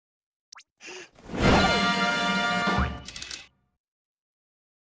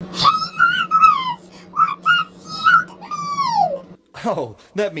Oh,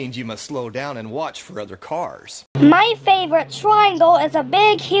 that means you must slow down and watch for other cars. My favorite triangle is a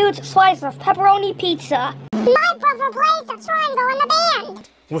big, huge slice of pepperoni pizza. My brother plays the triangle in the band.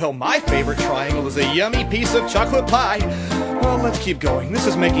 Well, my favorite triangle is a yummy piece of chocolate pie. Well, let's keep going. This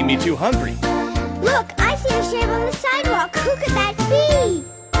is making me too hungry. Look, I see a shape on the sidewalk. Who could that be?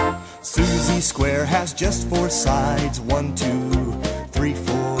 Suzy Square has just 4 sides. 1, 2, 3,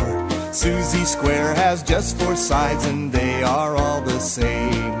 4. Suzy Square has just 4 sides and they are all the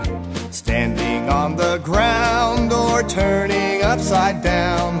same. Standing on the ground or turning upside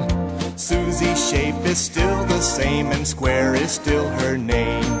down, Suzy's shape is still the same and square is still her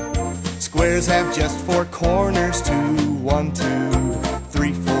name. Squares have just 4 corners too. 1, 2,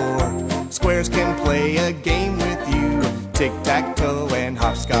 3, 4. Squares can play a game with you, tic-tac-toe and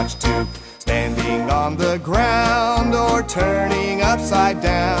hopscotch too. Standing on the ground or turning upside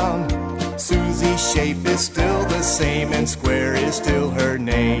down, Suzy's shape is still the same and square is still her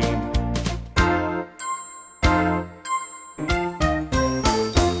name.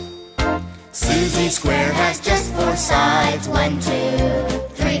 Suzy Square has just 4 sides. 1, 2,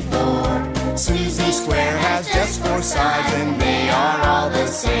 3, 4. Suzy Square has just 4 sides and they are all the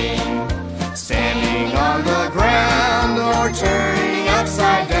same. Standing on the ground or turning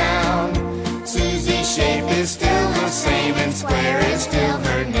upside down, Suzy's shape is still the same and square is still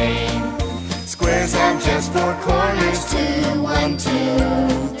her name. Squares have just 4 corners too. 1,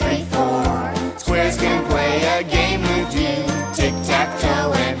 2, 3, 4. Squares can play a game with you,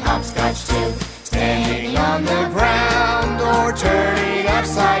 tic-tac-toe and hopscotch too. Standing on the ground or turning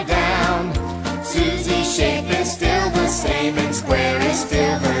upside down, Suzy's shape is still the same and square is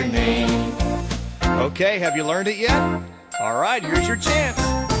still her name. Okay, have you learned it yet? All right, here's your chance.